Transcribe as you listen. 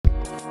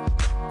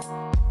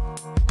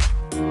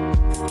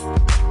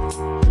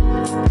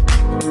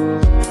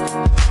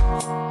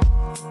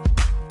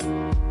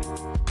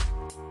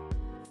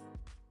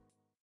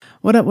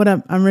What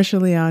up? I'm Risha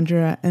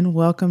Leandra, and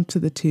welcome to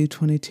the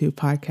 222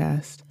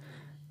 podcast.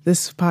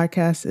 This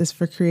podcast is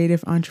for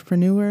creative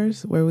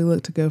entrepreneurs where we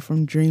look to go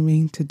from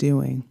dreaming to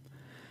doing.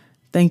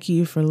 Thank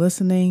you for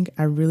listening.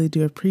 I really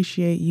do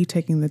appreciate you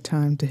taking the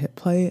time to hit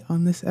play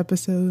on this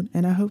episode,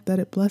 and I hope that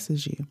it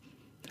blesses you.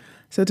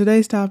 So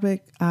today's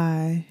topic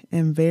I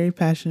am very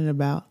passionate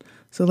about,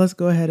 so let's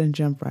go ahead and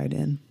jump right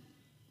in.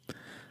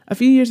 A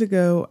few years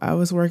ago, I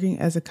was working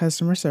as a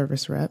customer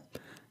service rep.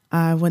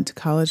 I went to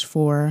college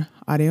for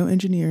audio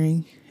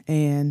engineering,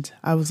 and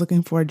I was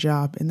looking for a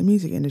job in the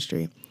music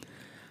industry.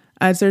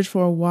 I had searched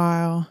for a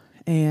while,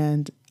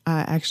 and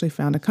I actually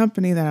found a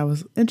company that I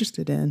was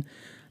interested in,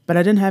 but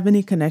I didn't have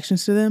any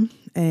connections to them,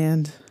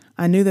 and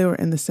I knew they were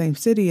in the same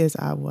city as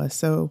I was,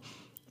 so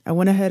I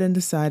went ahead and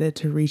decided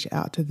to reach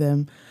out to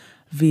them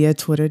via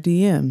Twitter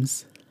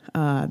DMs.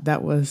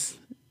 That was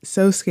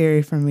so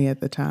scary for me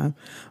at the time,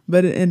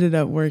 but it ended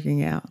up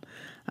working out.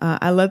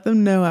 I let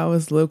them know I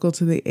was local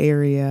to the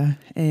area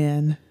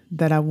and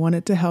that I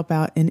wanted to help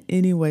out in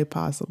any way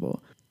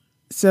possible.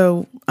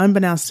 So,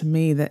 unbeknownst to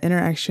me, the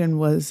interaction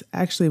was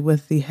actually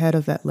with the head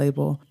of that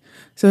label.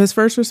 So his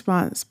first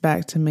response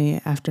back to me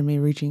after me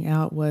reaching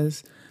out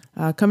was,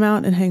 come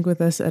out and hang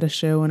with us at a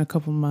show in a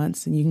couple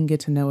months and you can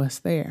get to know us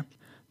there.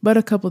 But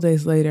a couple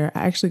days later,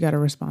 I actually got a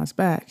response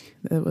back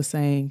that was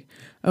saying,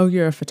 oh,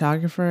 you're a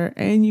photographer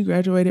and you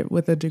graduated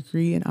with a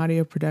degree in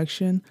audio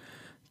production.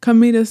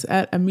 Come meet us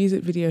at a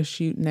music video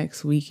shoot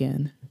next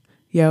weekend.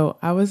 Yo,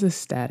 I was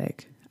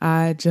ecstatic.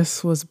 I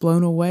just was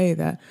blown away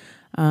that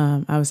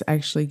I was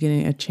actually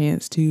getting a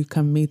chance to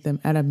come meet them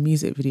at a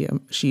music video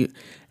shoot.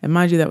 And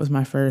mind you, that was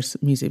my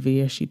first music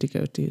video shoot to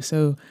go to.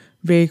 So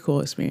very cool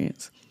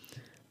experience.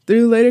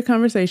 Through later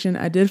conversation,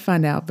 I did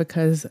find out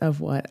because of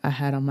what I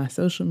had on my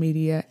social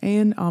media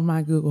and on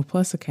my Google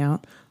Plus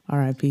account,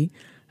 RIP,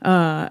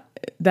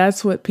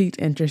 that's what piqued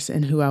interest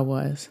in who I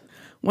was.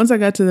 Once I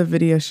got to the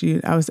video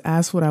shoot, I was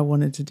asked what I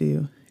wanted to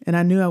do, and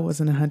I knew I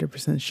wasn't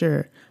 100%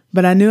 sure,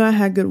 but I knew I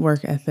had good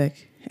work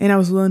ethic, and I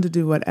was willing to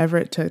do whatever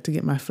it took to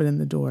get my foot in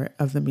the door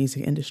of the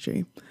music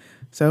industry.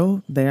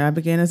 So there I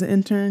began as an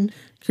intern,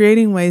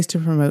 creating ways to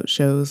promote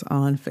shows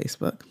on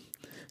Facebook.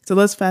 So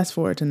let's fast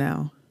forward to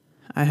now.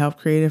 I help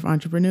creative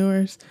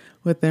entrepreneurs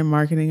with their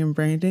marketing and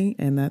branding,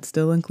 and that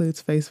still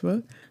includes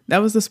Facebook.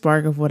 That was the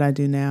spark of what I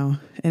do now,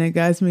 and it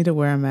guides me to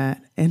where I'm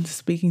at and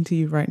speaking to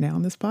you right now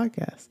on this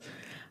podcast.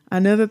 I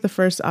know that the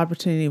first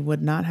opportunity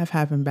would not have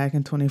happened back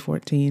in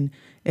 2014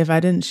 if I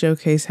didn't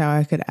showcase how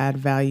I could add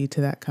value to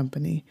that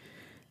company.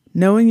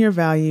 Knowing your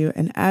value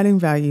and adding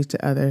value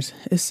to others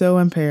is so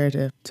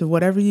imperative to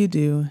whatever you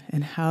do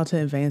and how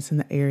to advance in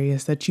the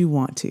areas that you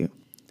want to.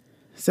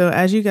 So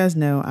as you guys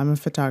know, I'm a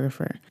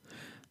photographer.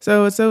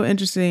 So it's so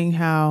interesting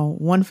how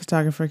one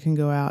photographer can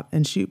go out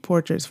and shoot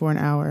portraits for an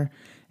hour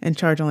and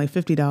charge only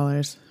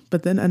 $50,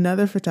 but then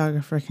another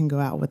photographer can go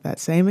out with that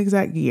same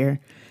exact gear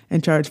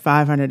and charge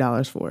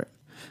 $500 for it.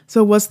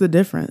 So what's the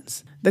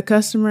difference? The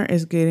customer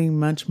is getting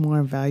much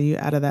more value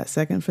out of that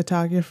second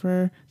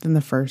photographer than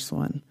the first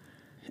one.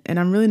 And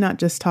I'm really not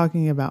just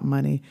talking about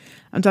money.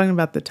 I'm talking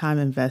about the time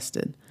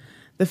invested.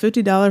 The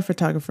 $50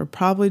 photographer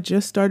probably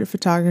just started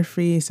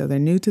photography, so they're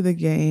new to the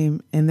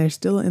game and they're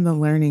still in the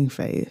learning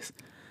phase.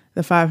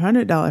 The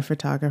 $500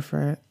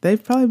 photographer,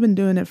 they've probably been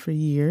doing it for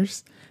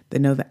years. They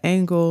know the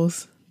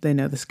angles, they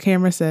know the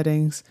camera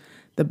settings,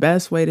 the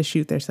best way to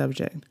shoot their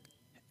subject.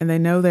 And they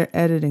know their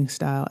editing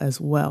style as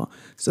well.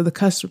 So the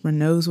customer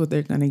knows what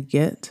they're going to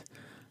get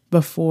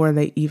before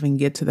they even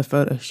get to the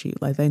photo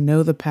shoot. Like they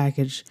know the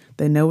package,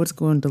 they know what's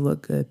going to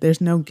look good. There's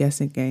no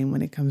guessing game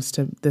when it comes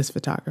to this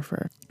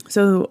photographer.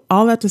 So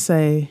all that to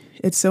say,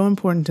 it's so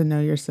important to know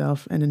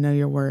yourself and to know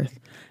your worth,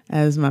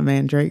 as my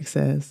man Drake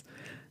says.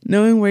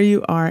 Knowing where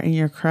you are in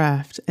your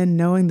craft and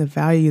knowing the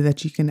value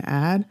that you can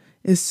add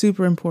is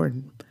super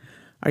important.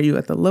 Are you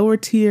at the lower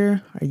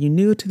tier? Are you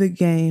new to the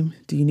game?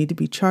 Do you need to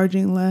be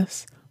charging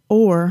less?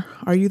 Or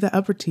are you the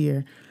upper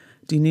tier?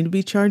 Do you need to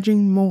be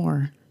charging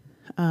more?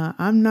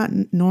 I'm not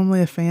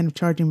normally a fan of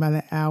charging by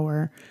the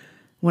hour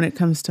when it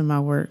comes to my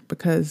work,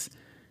 because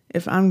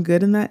if I'm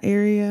good in that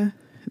area,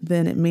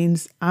 then it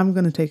means I'm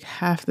going to take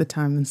half the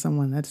time than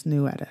someone that's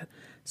new at it.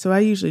 So I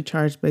usually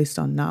charge based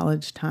on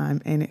knowledge,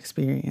 time, and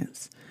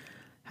experience.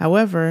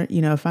 However,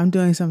 if I'm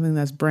doing something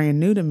that's brand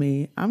new to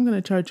me, I'm going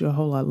to charge you a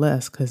whole lot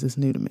less because it's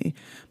new to me.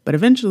 But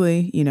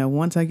eventually,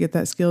 once I get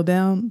that skill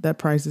down, that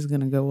price is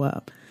going to go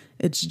up.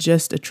 It's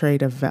just a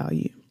trade of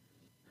value.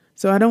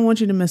 So I don't want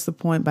you to miss the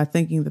point by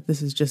thinking that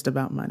this is just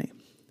about money.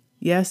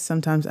 Yes,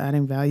 sometimes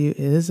adding value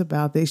is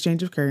about the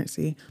exchange of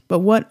currency, but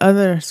what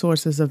other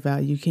sources of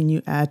value can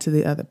you add to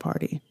the other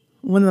party?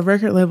 When the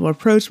record label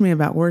approached me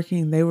about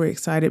working, they were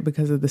excited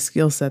because of the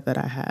skill set that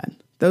I had.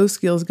 Those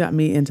skills got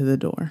me into the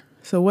door.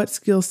 So what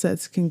skill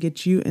sets can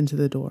get you into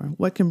the door?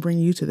 What can bring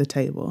you to the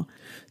table?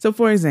 So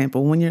for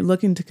example, when you're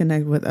looking to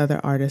connect with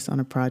other artists on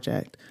a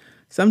project,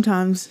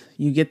 sometimes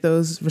you get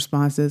those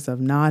responses of,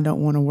 nah, I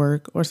don't want to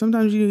work, or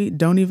sometimes you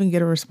don't even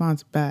get a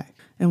response back.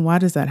 And why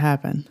does that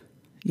happen?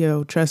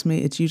 trust me,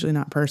 it's usually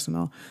not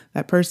personal.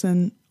 That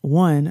person,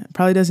 one,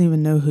 probably doesn't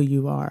even know who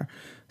you are.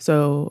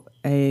 So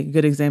a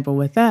good example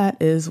with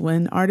that is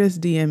when artists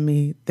DM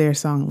me their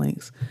song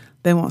links.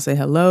 They won't say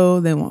hello.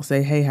 They won't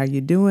say, hey, how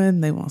you doing?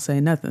 They won't say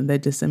nothing. They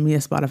just send me a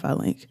Spotify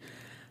link.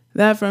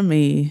 That for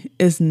me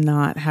is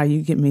not how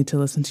you get me to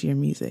listen to your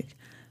music.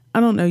 I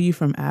don't know you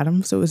from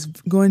Adam, so it's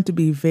going to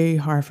be very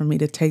hard for me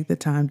to take the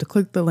time to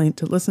click the link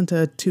to listen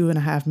to a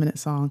 2.5-minute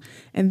song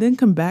and then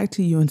come back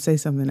to you and say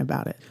something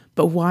about it.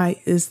 But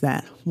why is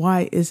that?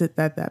 Why is it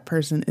that that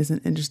person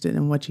isn't interested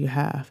in what you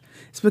have?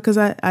 It's because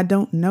I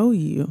don't know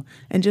you.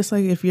 And just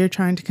like if you're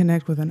trying to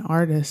connect with an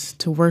artist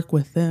to work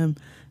with them,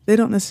 they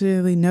don't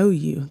necessarily know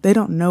you. They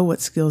don't know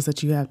what skills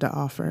that you have to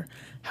offer.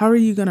 How are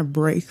you going to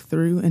break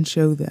through and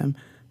show them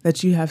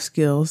that you have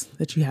skills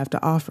that you have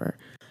to offer?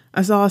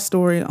 I saw a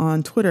story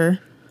on Twitter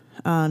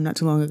not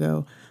too long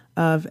ago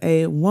of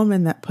a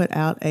woman that put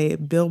out a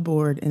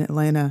billboard in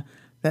Atlanta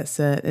that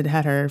said it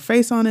had her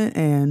face on it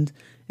and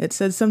it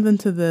said something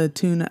to the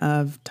tune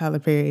of Tyler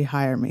Perry,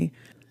 hire me.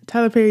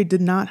 Tyler Perry did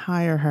not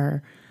hire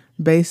her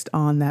based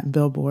on that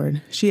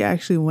billboard. She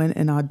actually went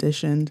and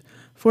auditioned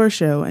for a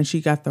show and she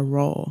got the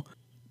role.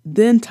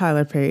 Then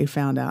Tyler Perry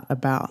found out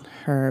about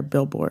her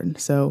billboard.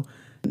 So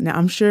now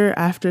I'm sure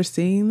after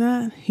seeing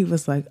that, he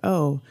was like,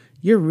 oh,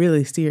 you're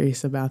really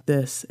serious about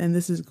this. And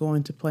this is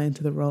going to play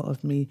into the role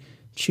of me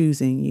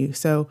choosing you.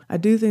 So I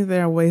do think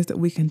there are ways that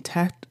we can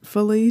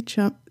tactfully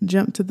jump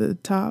to the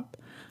top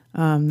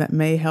that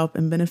may help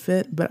and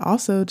benefit, but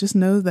also just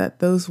know that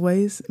those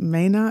ways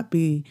may not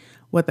be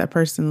what that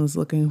person was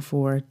looking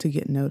for to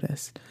get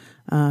noticed.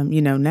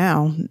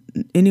 Now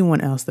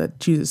anyone else that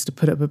chooses to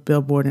put up a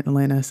billboard in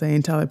Atlanta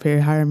saying Tyler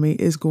Perry hire me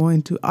is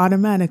going to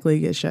automatically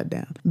get shut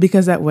down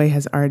because that way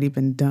has already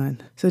been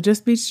done. So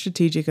just be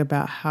strategic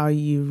about how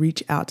you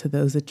reach out to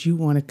those that you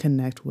want to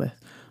connect with.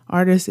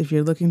 Artists, if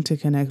you're looking to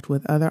connect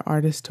with other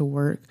artists to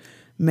work,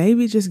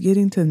 maybe just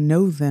getting to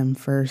know them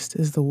first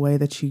is the way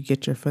that you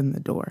get your foot in the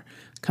door.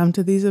 Come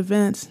to these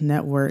events,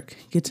 network,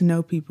 get to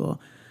know people.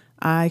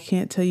 I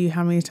can't tell you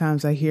how many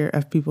times I hear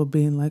of people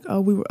being like,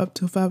 oh, we were up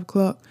till 5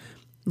 o'clock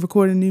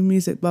recording new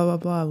music, blah, blah,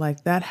 blah.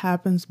 Like that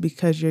happens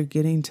because you're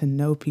getting to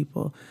know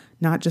people,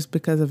 not just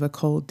because of a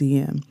cold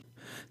DM.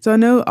 So I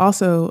know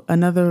also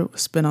another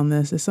spin on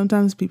this is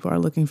sometimes people are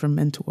looking for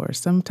mentors.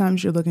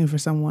 Sometimes you're looking for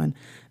someone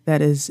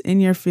that is in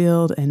your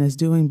field and is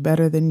doing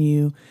better than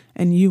you,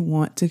 and you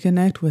want to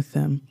connect with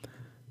them.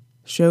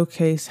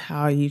 Showcase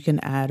how you can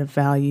add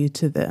value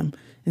to them.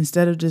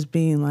 Instead of just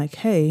being like,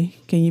 hey,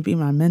 can you be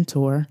my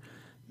mentor?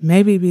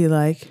 Maybe be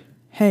like,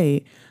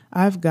 hey,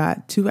 I've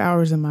got 2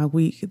 hours in my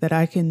week that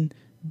I can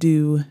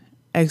do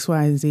X,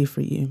 Y, and Z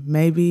for you.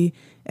 Maybe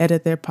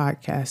edit their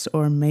podcast,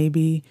 or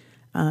maybe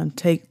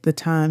take the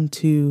time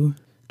to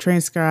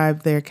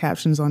transcribe their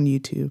captions on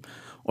YouTube,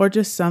 or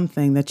just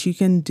something that you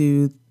can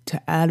do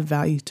to add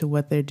value to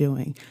what they're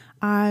doing.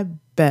 I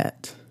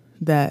bet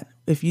that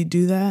if you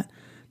do that,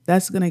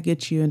 that's going to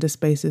get you into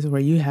spaces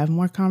where you have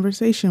more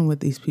conversation with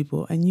these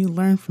people and you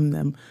learn from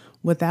them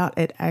without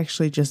it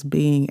actually just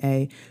being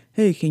a,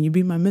 hey, can you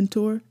be my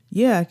mentor?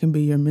 Yeah, I can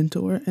be your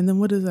mentor. And then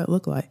what does that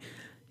look like?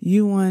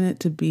 You want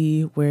it to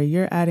be where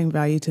you're adding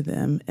value to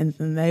them, and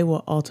then they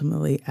will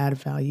ultimately add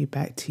value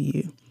back to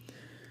you.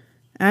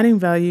 Adding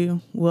value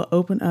will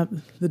open up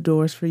the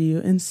doors for you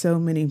in so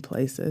many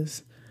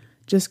places.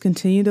 Just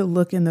continue to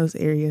look in those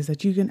areas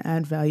that you can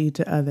add value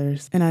to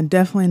others, and I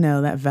definitely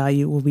know that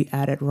value will be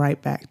added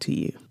right back to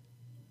you.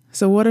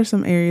 So what are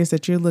some areas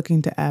that you're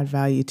looking to add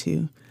value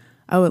to?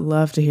 I would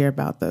love to hear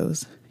about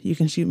those. You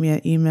can shoot me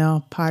an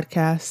email,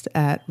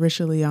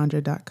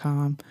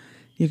 podcast@richaleandra.com.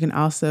 You can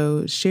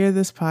also share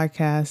this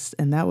podcast,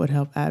 and that would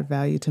help add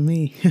value to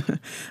me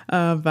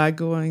by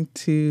going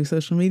to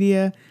social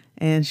media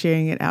and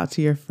sharing it out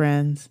to your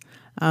friends.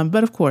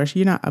 But of course,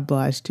 you're not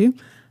obliged to.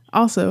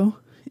 Also,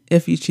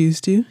 if you choose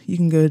to, you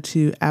can go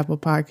to Apple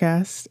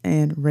Podcasts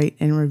and rate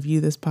and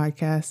review this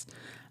podcast.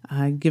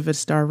 Give it a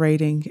star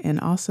rating, and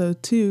also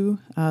to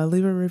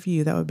leave a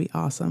review. That would be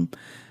awesome.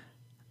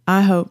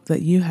 I hope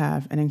that you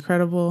have an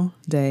incredible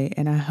day,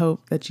 and I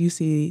hope that you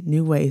see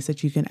new ways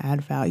that you can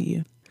add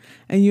value.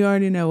 And you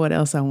already know what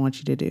else I want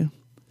you to do.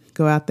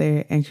 Go out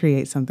there and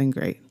create something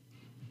great.